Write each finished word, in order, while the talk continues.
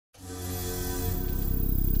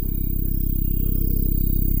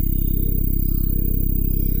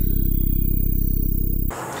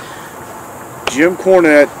Jim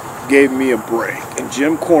Cornette gave me a break, and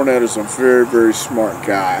Jim Cornette is a very, very smart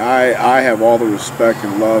guy. I have all the respect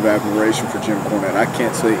and love, admiration for Jim Cornette. I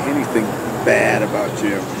can't say anything bad about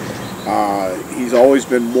Jim. He's always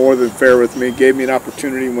been more than fair with me. Gave me an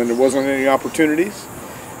opportunity when there wasn't any opportunities.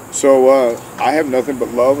 So I have nothing but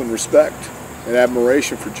love and respect and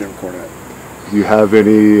admiration for Jim Cornette. Do you have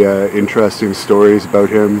any interesting stories about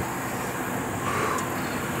him?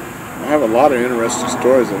 I have a lot of interesting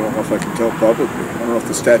stories. I don't know if I can tell publicly. I don't know if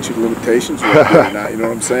the statute of limitations will be or not. You know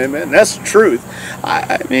what I'm saying, man? And that's the truth.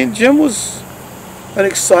 I mean, Jim was an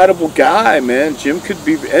excitable guy, man. Jim could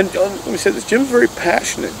be, and let me say this, Jim's a very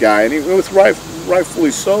passionate guy, and he was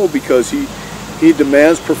rightfully so, because he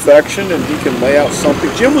demands perfection and he can lay out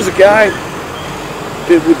something. Jim was a guy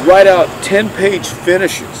that would write out 10-page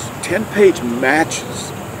finishes, 10-page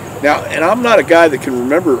matches. Now, and I'm not a guy that can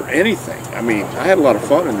remember anything. I mean, I had a lot of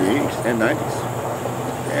fun in the 80s and 90s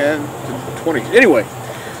and the 20s. Anyway,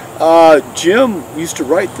 Jim used to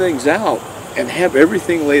write things out and have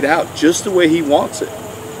everything laid out just the way he wants it.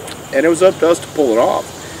 And it was up to us to pull it off.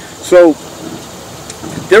 So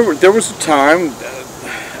there was a time,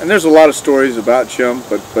 and there's a lot of stories about Jim,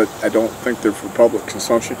 but I don't think they're for public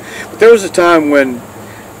consumption. But there was a time when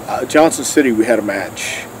Johnson City, we had a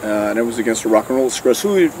match, and it was against the Rock and Roll Express,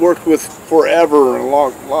 who we'd worked with forever and a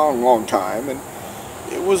long time, and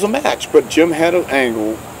it was a match. But Jim had an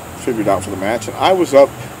angle figured out for the match, and I was up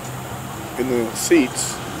in the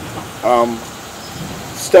seats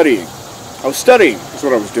studying. I was studying is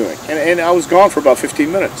what I was doing, and I was gone for about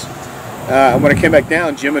 15 minutes. And when I came back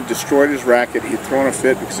down, Jim had destroyed his racket. He had thrown a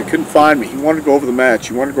fit because he couldn't find me. He wanted to go over the match.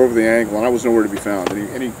 He wanted to go over the angle, and I was nowhere to be found.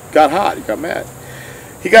 And he got hot. He got mad.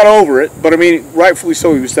 He got over it, but I mean, rightfully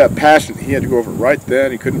so. He was that passionate. He had to go over it right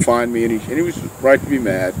then. He couldn't find me, and he was right to be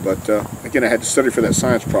mad. But again, I had to study for that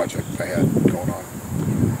science project I had going on.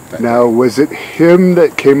 Now, was it him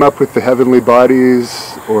that came up with the Heavenly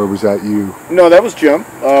Bodies, or was that you? No, that was Jim.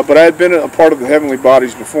 But I had been a part of the Heavenly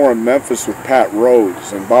Bodies before in Memphis with Pat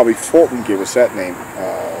Rhodes, and Bobby Fulton gave us that name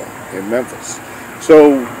in Memphis.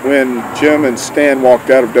 So when Jim and Stan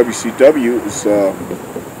walked out of WCW, it was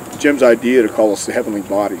Jim's idea to call us the Heavenly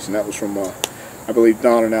Bodies, and that was from, I believe,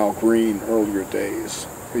 Don and Al Green earlier days.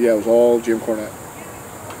 But yeah, it was all Jim Cornette.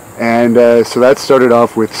 And so that started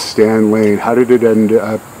off with Stan Lane. How did it end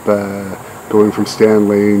up going from Stan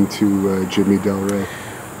Lane to Jimmy Del Rey?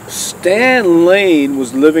 Stan Lane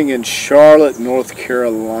was living in Charlotte, North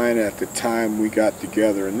Carolina at the time we got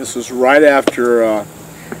together, and this was right after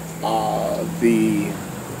the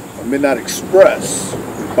Midnight Express.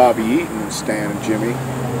 Bobby Eaton and Stan and Jimmy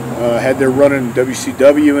had their run in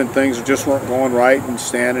WCW, and things just weren't going right, and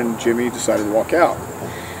Stan and Jimmy decided to walk out.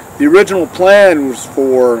 The original plan was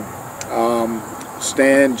for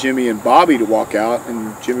Stan, Jimmy, and Bobby to walk out,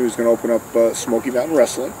 and Jimmy was going to open up Smoky Mountain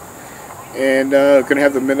Wrestling, and going to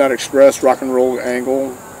have the Midnight Express rock and roll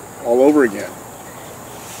angle all over again.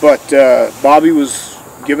 But Bobby was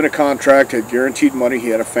given a contract, had guaranteed money, he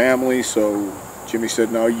had a family, so Jimmy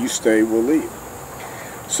said, no, you stay, we'll leave.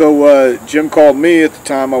 So Jim called me at the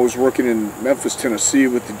time. I was working in Memphis, Tennessee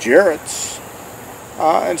with the Jarretts,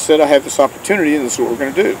 and said, I have this opportunity, and this is what we're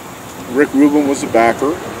going to do. Rick Rubin was the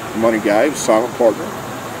backer, money guy, he was a silent partner.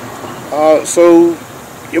 So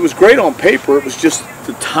it was great on paper. It was just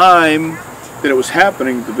the time that it was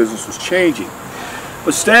happening, the business was changing.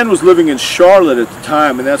 But Stan was living in Charlotte at the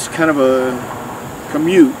time, and that's kind of a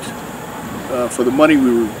commute for the money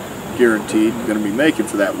we were guaranteed going to be making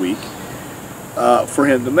for that week for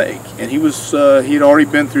him to make. And he had already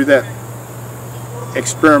been through that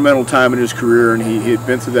experimental time in his career, and he had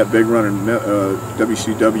been through that big run in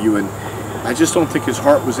WCW, and I just don't think his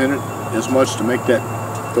heart was in it as much to make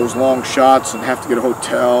those long shots and have to get a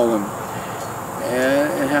hotel and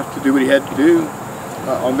have to do what he had to do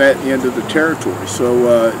on that end of the territory.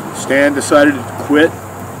 So Stan decided to quit,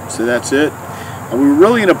 so that's it. And we were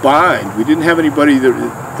really in a bind. We didn't have anybody,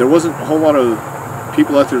 there wasn't a whole lot of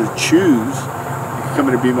people out there to choose that could come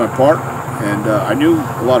in to be my partner. And I knew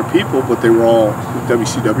a lot of people, but they were all with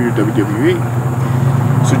WCW or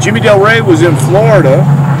WWE. So Jimmy Del Rey was in Florida,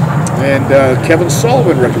 and Kevin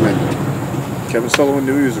Sullivan recommended him. Kevin Sullivan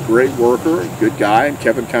knew he was a great worker, a good guy, and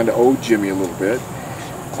Kevin kind of owed Jimmy a little bit.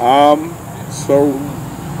 So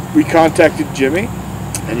we contacted Jimmy,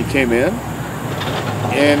 and he came in.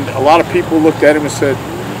 And a lot of people looked at him and said,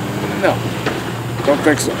 no, don't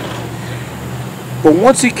think so. But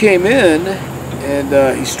once he came in,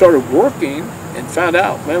 and he started working, and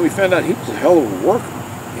we found out he was a hell of a worker,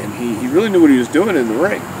 and he really knew what he was doing in the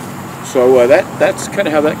ring. So that's kind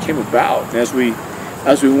of how that came about. And as we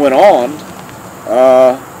went on,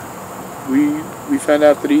 we found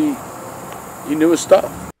out that He knew his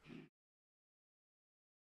stuff.